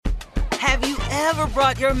Have you ever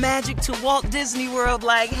brought your magic to Walt Disney World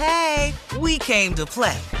like, hey, we came to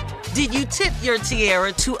play? Did you tip your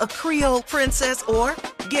tiara to a Creole princess or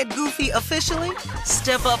get goofy officially?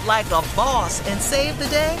 Step up like a boss and save the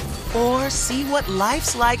day? Or see what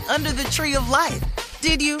life's like under the tree of life?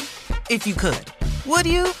 Did you? If you could. Would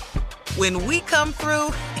you? When we come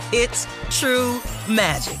through, it's true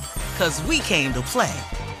magic. 'Cause we came to play.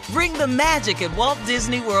 Bring the magic at Walt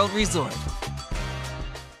Disney World Resort.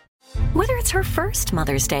 Whether it's her first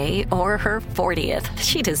Mother's Day or her 40th,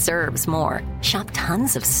 she deserves more. Shop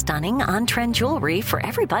tons of stunning on-trend jewelry for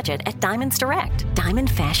every budget at Diamonds Direct. Diamond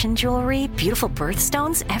fashion jewelry, beautiful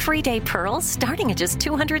birthstones, everyday pearls starting at just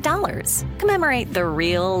 $200. Commemorate the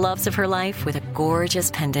real loves of her life with a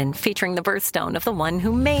gorgeous pendant featuring the birthstone of the one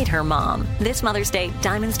who made her mom. This Mother's Day,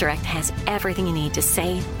 Diamonds Direct has everything you need to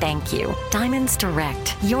say thank you. Diamonds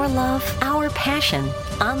Direct. Your love, our passion.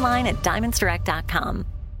 Online at diamondsdirect.com.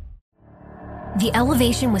 The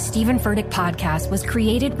Elevation with Stephen Furtick podcast was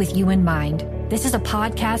created with you in mind. This is a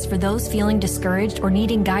podcast for those feeling discouraged or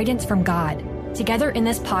needing guidance from God. Together in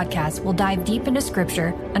this podcast, we'll dive deep into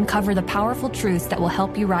scripture, uncover the powerful truths that will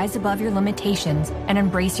help you rise above your limitations and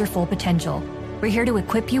embrace your full potential. We're here to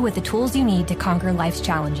equip you with the tools you need to conquer life's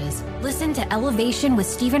challenges. Listen to Elevation with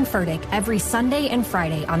Stephen Furtick every Sunday and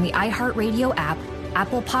Friday on the iHeartRadio app,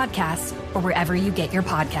 Apple Podcasts, or wherever you get your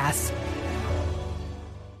podcasts.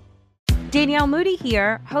 Danielle Moody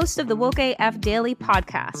here, host of the Woke AF Daily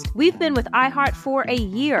podcast. We've been with iHeart for a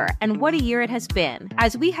year, and what a year it has been.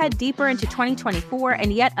 As we head deeper into 2024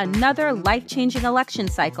 and yet another life-changing election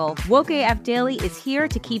cycle, Woke AF Daily is here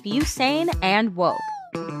to keep you sane and woke.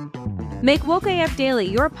 Make Woke AF Daily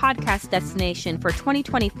your podcast destination for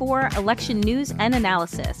 2024 election news and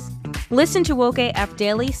analysis. Listen to Woke AF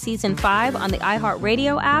Daily Season 5 on the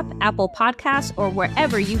iHeartRadio app, Apple Podcasts, or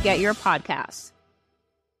wherever you get your podcasts.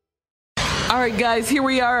 All right, guys, here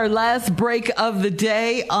we are, our last break of the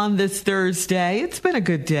day on this Thursday. It's been a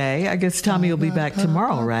good day. I guess Tommy will be back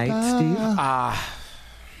tomorrow, right, Steve?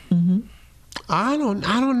 I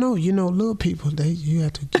don't know. You know, little people, you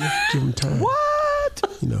have to give them time. What?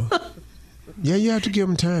 You know. Yeah, you have to give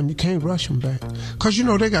them time. You can't rush them back. Because, you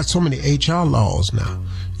know, they got so many HR laws now.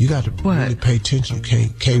 You got to really pay attention. You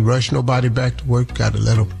can't rush nobody back to work. You got to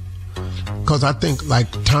let them. Because I think, like,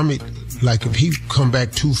 Tommy... Like, if he come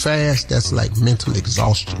back too fast, that's like mental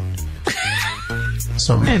exhaustion.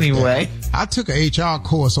 Anyway. Like I took an HR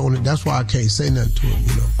course on it. That's why I can't say nothing to him,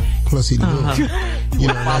 you know. Plus, he little. You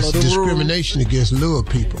know, that's discrimination against little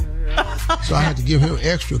people. So I had to give him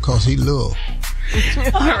extra because he little.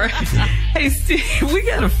 All right. Hey, Steve, we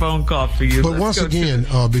got a phone call for you. But once again,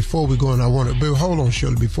 before we go on, I want to, but hold on,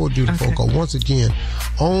 Shirley, before we do the phone call, once again,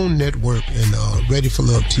 OWN Network and Ready for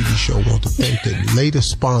Love TV show want to thank the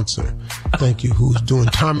latest sponsor, thank you, who's doing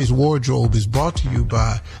Tommy's Wardrobe, is brought to you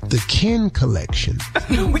by the Ken Collection.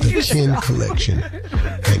 The Ken Collection.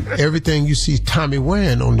 And everything you see Tommy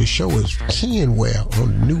wearing on this show is Ken wear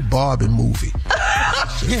on the new Barbie movie.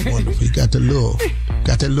 It's just wonderful. He got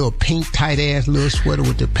that little pink tight ass little sweater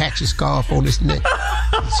with the patchy scarf on his neck.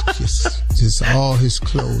 It's just all his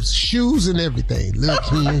clothes, shoes and everything. Little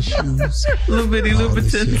Ken shoes, little bitty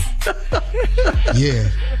Louboutins. Yeah.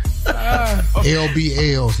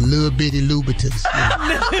 LBLs, little bitty Louboutins.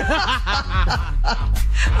 Yeah.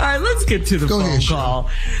 All right, let's get to the phone call.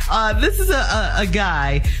 This is a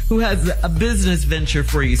guy who has a business venture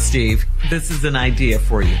for you, Steve. This is an idea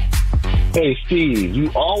for you. Hey, Steve, you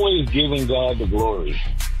always giving God the glory.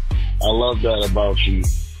 I love that about you,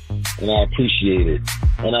 and I appreciate it.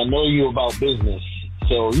 And I know you about business,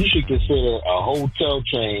 so you should consider a hotel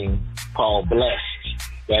chain called Blessed.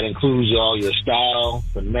 That includes all your style,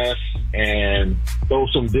 finesse, and throw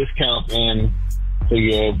some discounts in for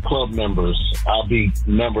your club members. I'll be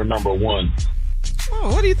member number 1.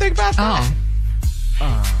 Oh, what do you think about that?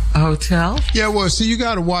 A hotel? Yeah, well, see, you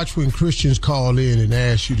got to watch when Christians call in and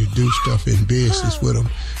ask you to do stuff in business with them,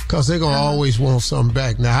 because they're going to always want something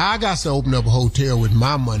back. Now, I got to open up a hotel with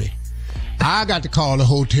my money. I got to call the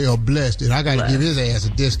hotel Blessed, and I got to give his ass a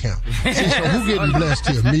discount. See, so who getting blessed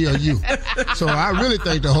here, me or you? So I really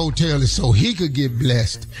think the hotel is so he could get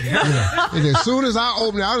blessed. You know? And as soon as I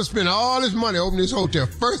open it, I would spend all this money opening this hotel.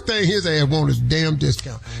 First thing his ass want is a damn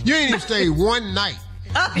discount. You ain't even stayed one night.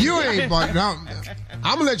 You ain't bought.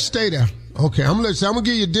 I'm gonna let you stay there. Okay, I'm gonna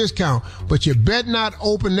give you a discount, but you better not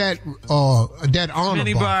open that honor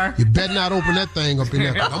mini bar. You better not open that thing up in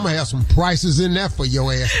there. I'm gonna have some prices in there for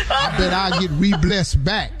your ass. I bet I'll get re-blessed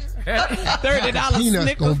back. $30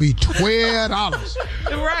 peanuts gonna be $12.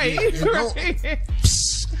 Right. Right.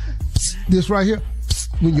 This right here.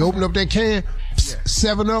 When you open up that can,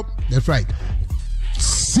 7 Up. That's right.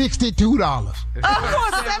 $62. Oh,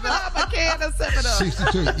 7-Up, a can of 7-Up.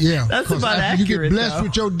 62, yeah. That's about after you accurate, get blessed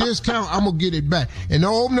with your discount, I'm going to get it back. And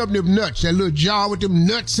don't open up them nuts, that little jar with them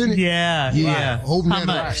nuts in it. Yeah. Open that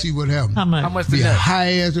up and see what happens. How much? How much Be the nuts?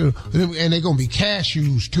 high as and they're going to be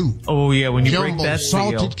cashews, too. Oh, yeah, when you Jumbo break that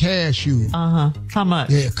salted seal. cashews. How much?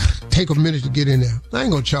 Yeah, take a minute to get in there. I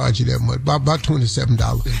ain't gonna charge you that much, about $27.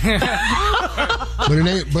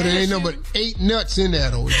 but it ain't no but 8 nuts in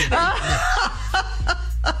there though.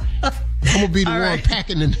 I'm gonna be the one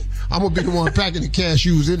packing I'm gonna be the one packing the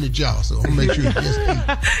cashews in the jar, so I'm gonna make sure he gets 8.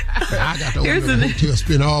 I got to open up the hotel,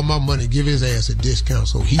 spend all my money, give his ass a discount,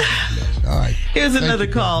 so he's blessed. All right. Here's another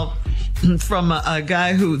call from a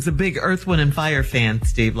guy who's a big Earth, Wind, and Fire fan,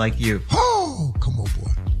 Steve, like you. Oh, come on,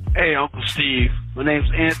 boy. Hey, Uncle Steve. My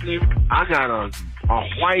name's Anthony. I got a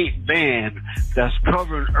white van that's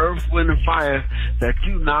covering Earth, Wind, and Fire that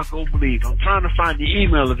you not gonna believe. I'm trying to find the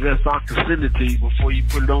email address so I can send it to you before you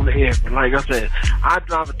put it on the air. But like I said, I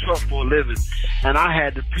drive a truck for a living, and I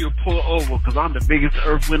had to pull over because I'm the biggest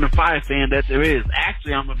Earth, Wind, and Fire fan that there is.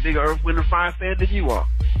 Actually, I'm a bigger Earth, Wind, and Fire fan than you are.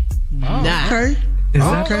 Okay. Is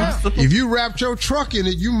that Okay. possible? If you wrapped your truck in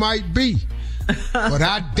it, you might be. But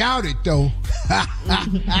I doubt it, though.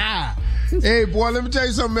 Hey, boy, let me tell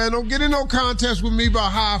you something, man. Don't get in no contest with me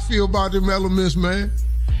about how I feel about them Elements, man.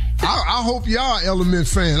 I hope y'all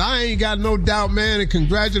Elements fans. I ain't got no doubt, man, and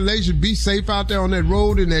congratulations. Be safe out there on that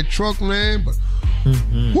road in that truck, man. But,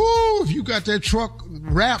 woo, if you got that truck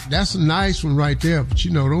wrapped, that's a nice one right there. But,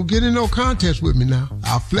 don't get in no contest with me now.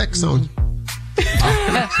 I'll flex on you.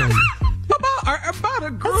 About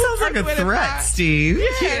a group. That sounds like a threat, Steve.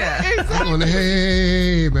 Yeah. I'm going to,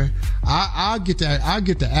 hey, man. I'll get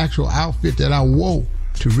the actual outfit that I wore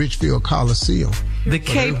to Richfield Coliseum. The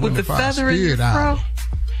cape with the feather in your fro?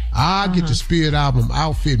 I'll get the Spirit album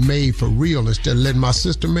outfit made for real instead of letting my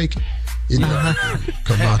sister make it.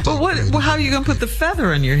 Come out there. But how are you going to put the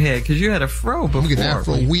feather in your head? Because you had a fro before. I'm going to get an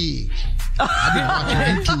afro wig. I've been watching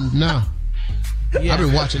YouTube now. Yeah. I've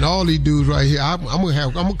been watching all these dudes right here. I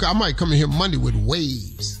might come in here Monday with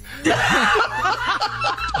waves.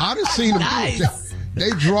 I done seen them. Nice. They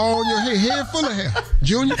draw on your head full of hair.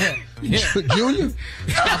 Junior,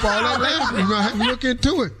 stop all that laughing. You might have to look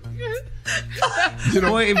into it.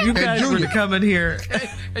 Boy, if you guys were to come in here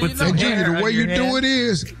with some hair the way on your you head, do it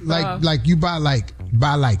is like you buy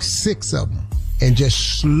 6 of them and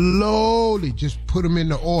just slowly just put them in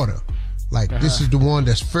the order. Like this is the one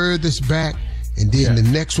that's furthest back. And then the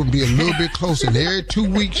next one be a little bit closer. And every 2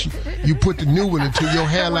 weeks, you put the new one until your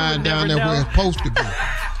hairline down there where it's supposed to be.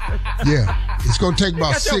 Yeah. It's going to take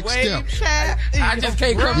about 6 steps. I just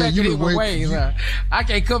can't come back in with waves. I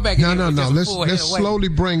can't come back in No. Let's slowly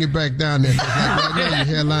bring it back down there. Like right now, your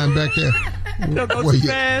hairline back there. Don't go too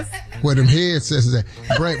fast. Where them headsets is at.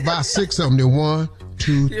 Buy 6 of them. Then 1,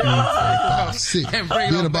 2, 3, 4, 5, 6.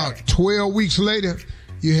 Then about 12 weeks later,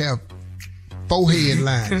 you have 4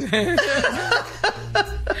 headlines.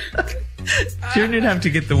 Junior'd have to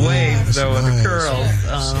get the waves, though, and the curls.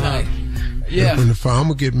 Yeah. I'm going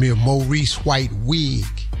to get me a Maurice White wig.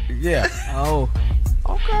 Yeah. Oh.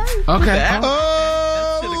 Okay.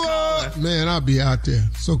 Oh, man, I'll be out there.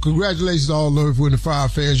 So congratulations to all Earth, Wind, and Fire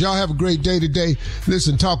fans. Y'all have a great day today.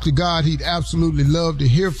 Listen, talk to God. He'd absolutely love to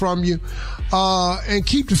hear from you. And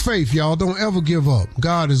keep the faith, y'all. Don't ever give up.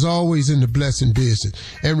 God is always in the blessing business.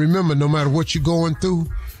 And remember, no matter what you're going through,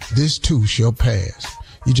 this too shall pass.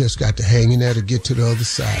 You just got to hang in there to get to the other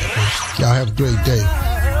side. Y'all have a great day.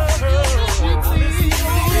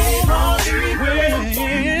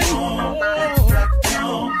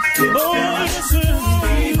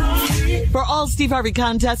 For all Steve Harvey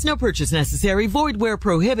contests, no purchase necessary, void where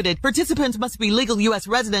prohibited. Participants must be legal U.S.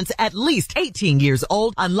 residents at least 18 years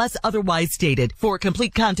old unless otherwise stated. For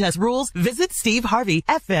complete contest rules, visit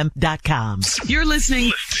SteveHarveyFM.com. You're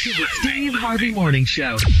listening to the Steve Harvey Morning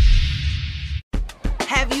Show.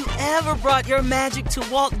 Have you ever brought your magic to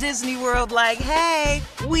Walt Disney World like, hey,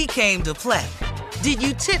 we came to play? Did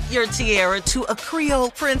you tip your tiara to a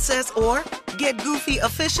Creole princess or get goofy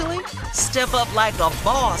officially? Step up like a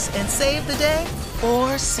boss and save the day?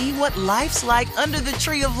 Or see what life's like under the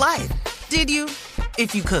tree of life? Did you?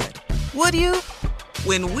 If you could. Would you?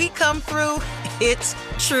 When we come through, it's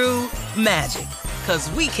true magic. 'Cause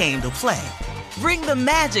we came to play. Bring the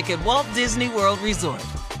magic at Walt Disney World Resort.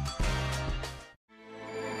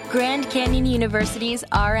 Grand Canyon University's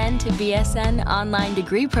RN to BSN online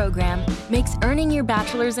degree program makes earning your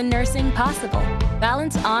bachelor's in nursing possible.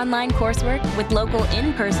 Balance online coursework with local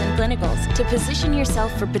in-person clinicals to position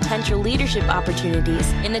yourself for potential leadership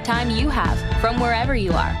opportunities in the time you have from wherever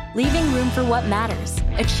you are, leaving room for what matters.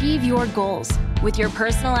 Achieve your goals with your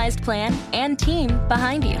personalized plan and team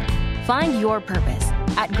behind you. Find your purpose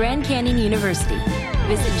at Grand Canyon University.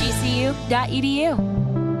 Visit gcu.edu.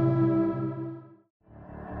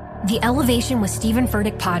 The Elevation with Stephen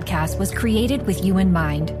Furtick podcast was created with you in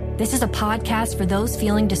mind. This is a podcast for those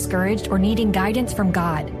feeling discouraged or needing guidance from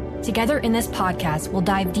God. Together in this podcast, we'll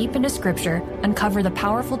dive deep into Scripture, uncover the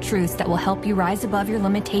powerful truths that will help you rise above your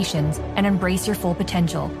limitations and embrace your full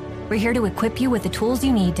potential. We're here to equip you with the tools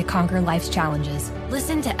you need to conquer life's challenges.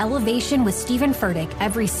 Listen to Elevation with Stephen Furtick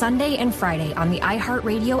every Sunday and Friday on the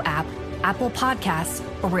iHeartRadio app, Apple Podcasts,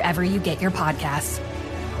 or wherever you get your podcasts.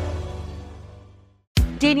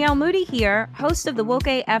 Danielle Moody here, host of the Woke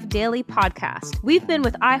AF Daily podcast. We've been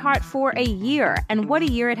with iHeart for a year, and what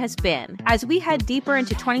a year it has been. As we head deeper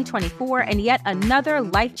into 2024 and yet another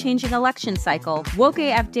life-changing election cycle, Woke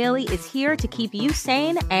AF Daily is here to keep you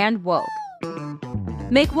sane and woke.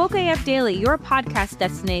 Make Woke AF Daily your podcast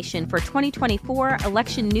destination for 2024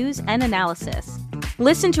 election news and analysis.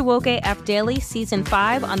 Listen to Woke AF Daily Season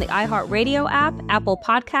 5 on the iHeartRadio app, Apple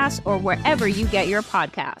Podcasts, or wherever you get your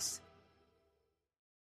podcasts.